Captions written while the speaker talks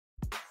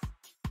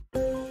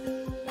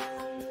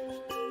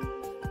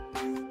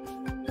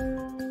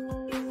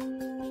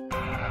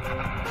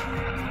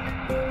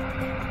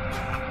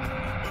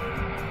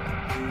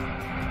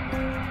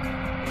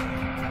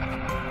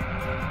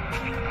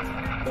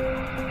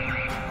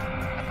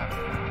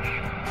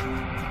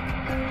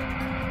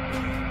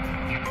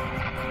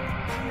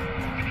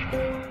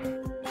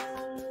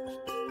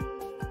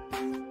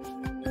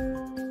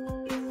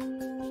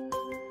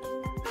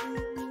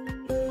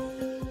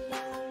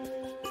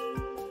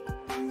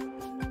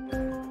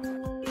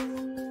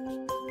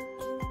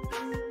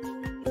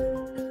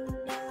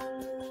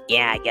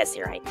Yeah, I guess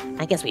you're right.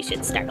 I guess we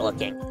should start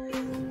looking.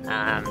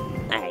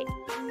 Alright.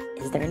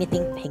 Is there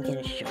anything pink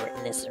and short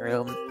in this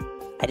room?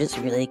 I just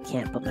really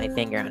can't put my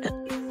finger on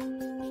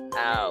it.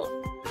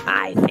 Oh,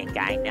 I think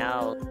I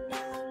know.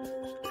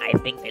 I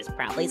think there's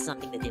probably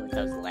something to do with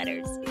those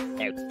letters.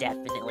 They're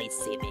definitely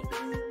seeming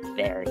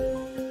very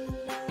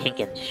pink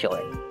and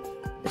short.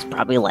 There's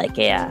probably like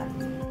a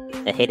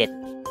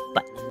hidden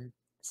button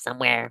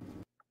somewhere,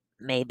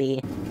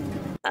 maybe.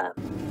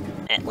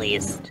 At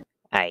least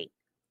I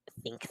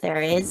think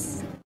there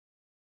is.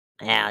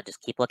 Yeah, I'll just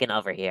keep looking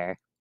over here.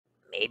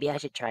 Maybe I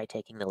should try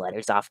taking the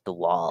letters off the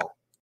wall.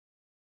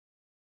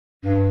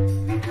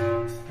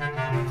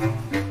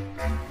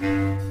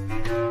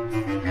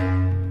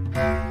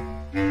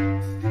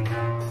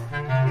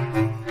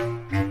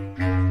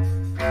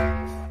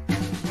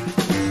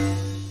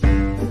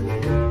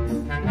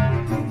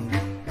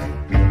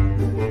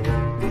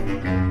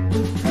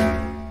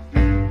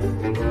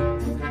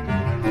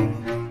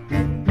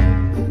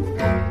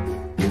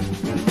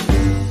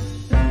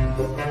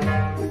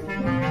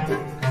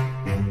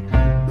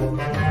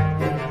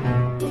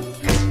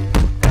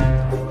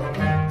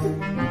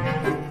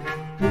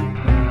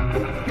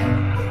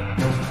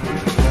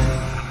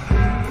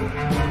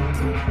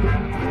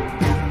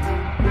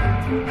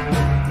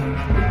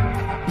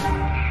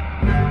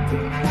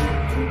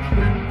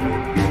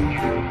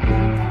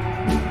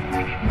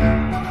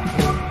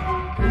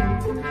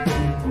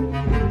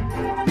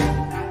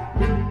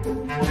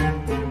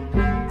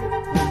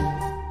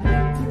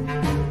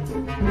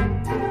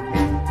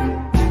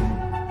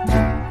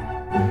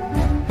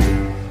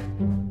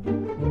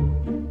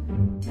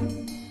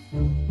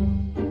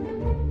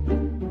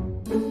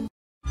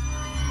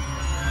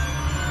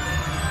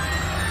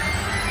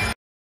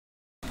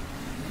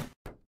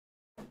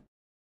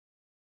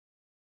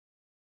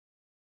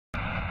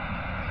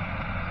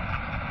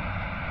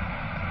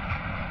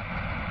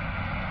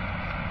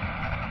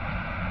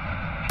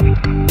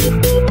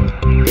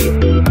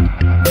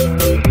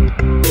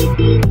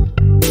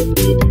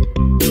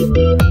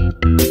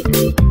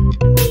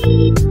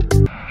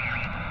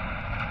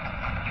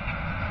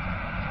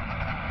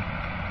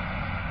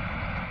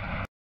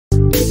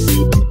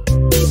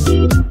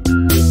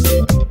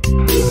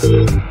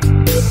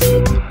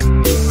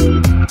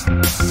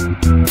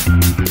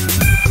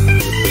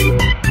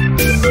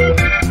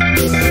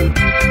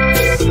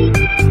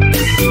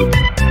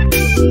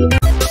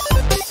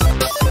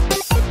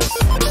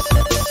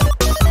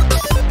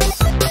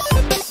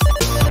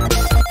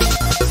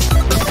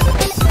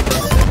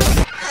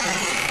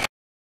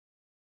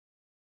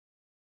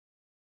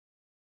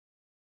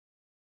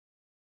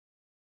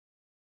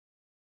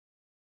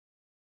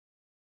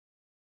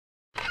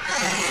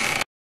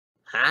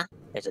 Huh?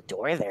 There's a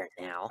door there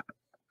now.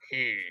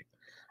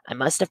 I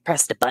must have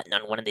pressed a button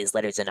on one of these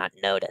letters and not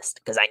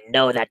noticed, because I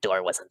know that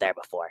door wasn't there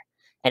before.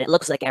 And it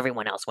looks like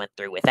everyone else went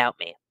through without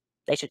me.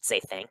 They should say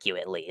thank you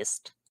at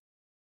least.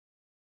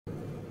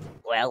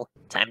 Well,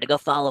 time to go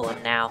follow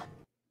him now.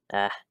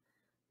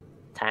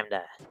 Time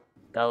to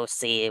go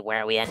see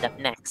where we end up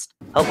next.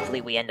 Hopefully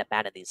we end up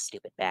out of these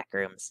stupid back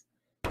rooms.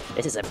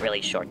 This is a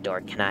really short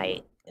door. Can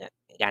I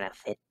gotta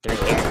fit through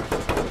here?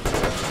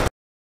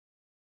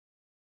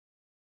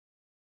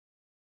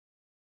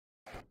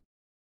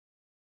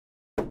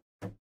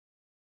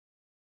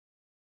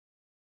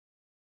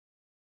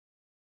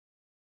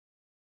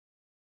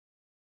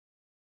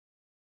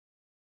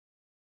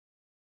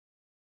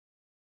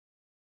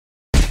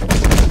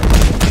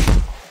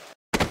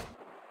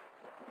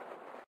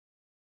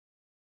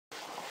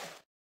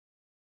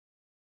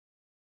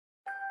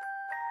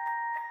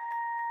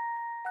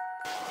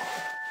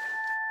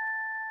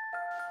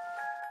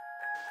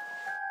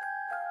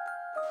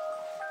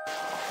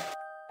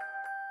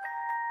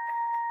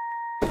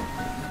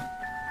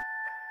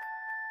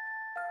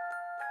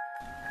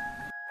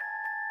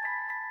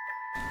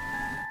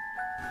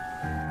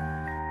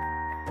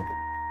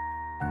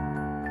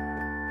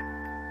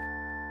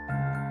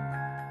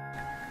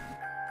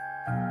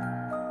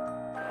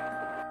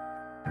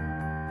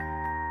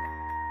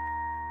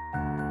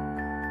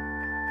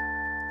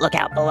 Look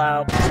out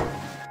below.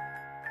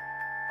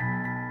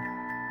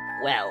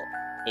 Well,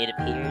 it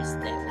appears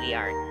that we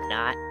are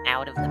not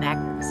out of the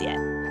backrooms yet.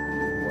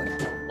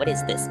 What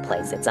is this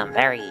place? It's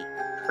very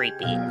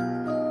creepy.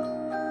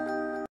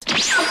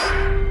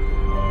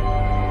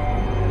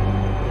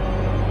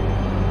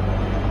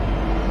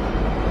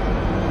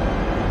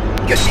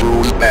 Guess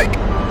who's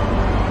back?